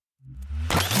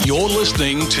You're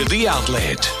listening to The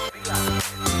Outlet.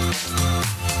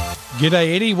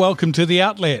 G'day, Eddie. Welcome to The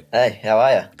Outlet. Hey, how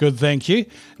are you? Good, thank you.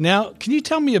 Now, can you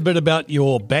tell me a bit about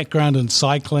your background in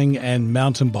cycling and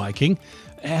mountain biking?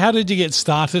 How did you get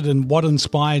started and what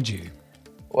inspired you?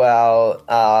 Well,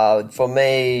 for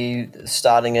me,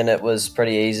 starting in it was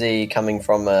pretty easy, coming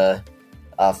from a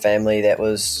family that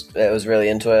was really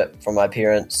into it, from my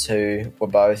parents who were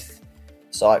both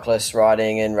cyclists,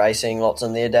 riding and racing lots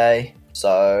in their day.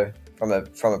 So from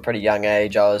a pretty young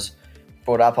age, I was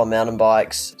brought up on mountain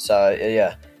bikes. So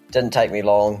yeah, it didn't take me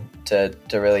long to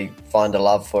really find a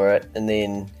love for it. And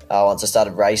then once I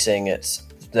started racing, it's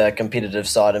the competitive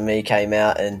side of me came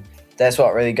out, and that's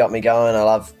what really got me going. I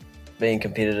love being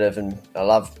competitive and I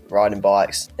love riding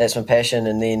bikes. That's my passion.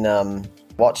 And then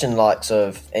watching likes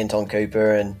of Anton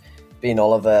Cooper and Ben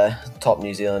Oliver, top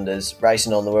New Zealanders,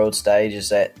 racing on the world stages,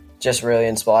 that just really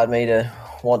inspired me to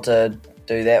want to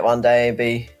do that one day and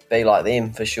be like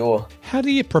them for sure. How do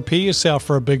you prepare yourself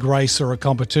for a big race or a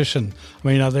competition? I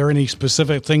mean, are there any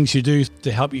specific things you do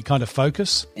to help you kind of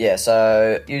focus? Yeah,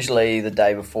 so usually the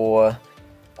day before,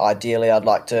 ideally I'd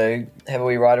like to have a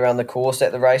wee ride around the course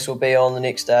that the race will be on the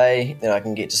next day. Then I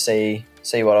can get to see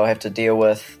what I'll have to deal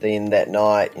with then that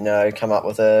night, come up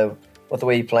with a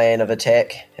wee plan of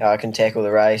attack, how I can tackle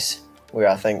the race, where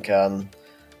I think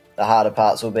the harder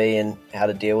parts will be and how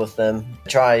to deal with them.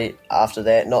 Try after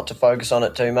that not to focus on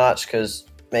it too much, because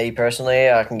me personally,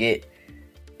 I can get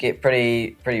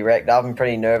pretty racked up and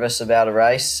pretty nervous about a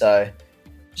race. So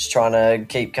just trying to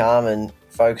keep calm and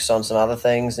focus on some other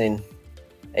things, and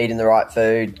eating the right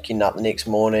food, getting up the next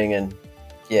morning and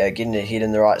getting your head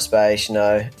in the right space.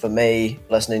 For me,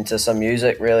 listening to some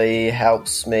music really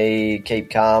helps me keep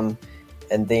calm,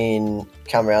 and then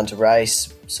come around to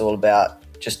race. It's all about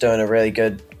just doing a really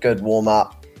good warm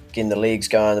up, getting the legs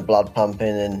going, the blood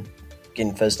pumping, and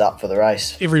getting fizzed up for the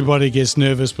race. Everybody gets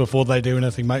nervous before they do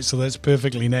anything, mate, so that's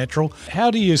perfectly natural.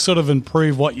 How do you sort of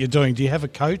improve what you're doing? Do you have a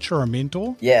coach or a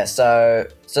mentor? Yeah, so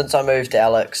since I moved to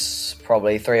Alex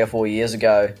probably 3 or 4 years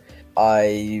ago,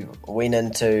 I went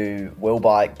into Will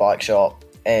Bike Shop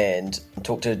and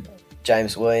talked to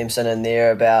James Williamson in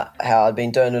there about how I'd been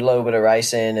doing a little bit of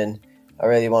racing and I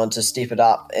really wanted to step it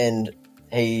up, and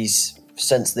he's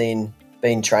since then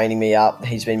been training me up.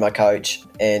 He's been my coach,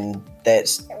 and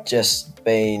that's just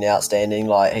been outstanding.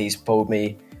 Like, he's pulled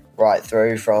me right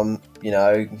through from,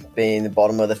 being the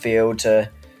bottom of the field to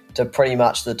pretty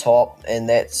much the top, and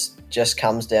that's just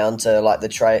comes down to like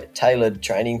the tailored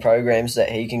training programs that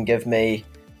he can give me.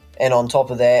 And on top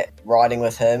of that, riding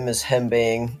with him is him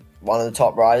being one of the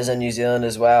top riders in New Zealand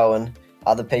as well, and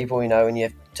other people, when you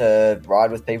have to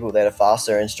ride with people that are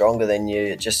faster and stronger than you,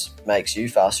 it just makes you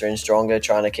faster and stronger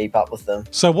trying to keep up with them.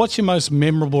 So what's your most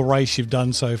memorable race you've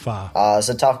done so far? It's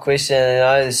a tough question.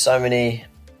 There's so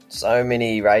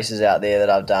many races out there that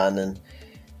I've done,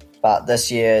 but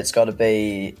this year it's got to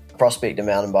be Prospector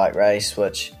mountain bike race,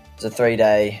 which is a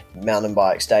 3-day mountain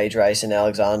bike stage race in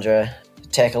Alexandria,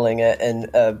 tackling it in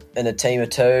a team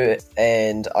of 2,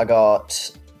 and I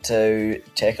got to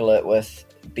tackle it with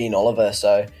Ben Oliver.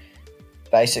 So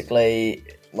basically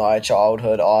my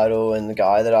childhood idol and the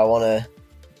guy that I want to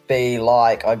be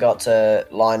like, I got to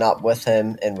line up with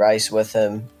him and race with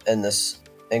him in this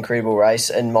incredible race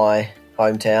in my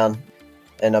hometown.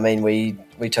 And I mean,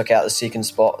 we took out the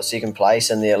second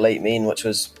place in the elite men, which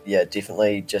was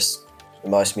definitely just the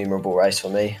most memorable race for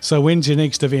me. So when's your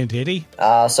next event, Eddie?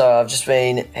 So I've just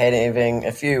been having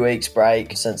a few weeks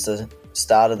break since the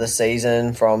start of the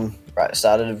season.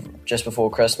 Started just before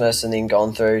Christmas and then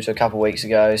gone through to a couple of weeks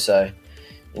ago. So,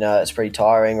 it's pretty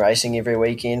tiring racing every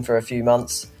weekend for a few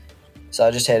months. So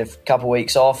I just had a couple of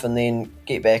weeks off and then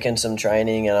get back in some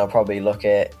training, and I'll probably look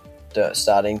at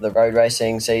starting the road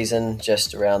racing season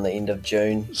just around the end of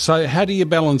June. So how do you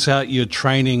balance out your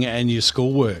training and your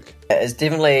schoolwork? It's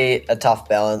definitely a tough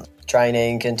balance.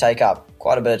 Training can take up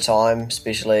quite a bit of time,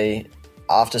 especially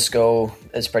after school.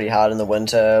 It's pretty hard in the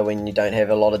winter when you don't have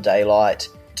a lot of daylight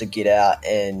to get out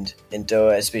and do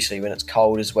it, especially when it's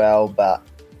cold as well. But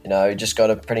just got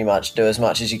to pretty much do as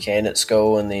much as you can at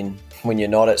school, and then when you're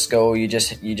not at school, you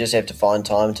just have to find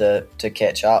time to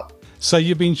catch up. So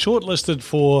you've been shortlisted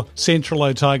for Central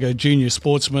Otago Junior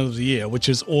Sportsman of the Year, which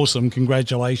is awesome.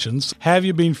 Congratulations. How have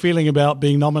you been feeling about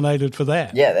being nominated for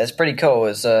that? Yeah, that's pretty cool.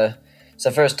 It's the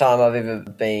first time I've ever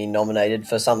been nominated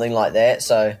for something like that.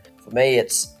 So for me,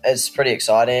 it's pretty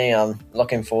exciting. I'm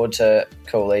looking forward to a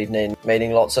cool evening,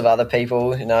 meeting lots of other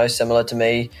people, similar to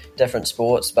me, different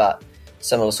sports, but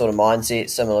similar sort of mindset,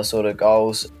 similar sort of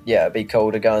goals. Yeah, it'd be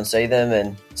cool to go and see them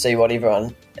and see what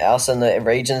everyone else in the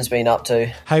region's been up to.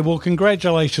 Hey, well,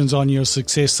 congratulations on your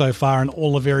success so far and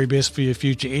all the very best for your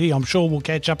future, Eddie. I'm sure we'll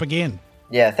catch up again.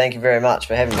 Yeah, thank you very much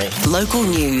for having me. Local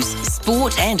news,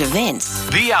 sport and events.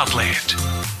 The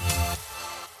Outlet.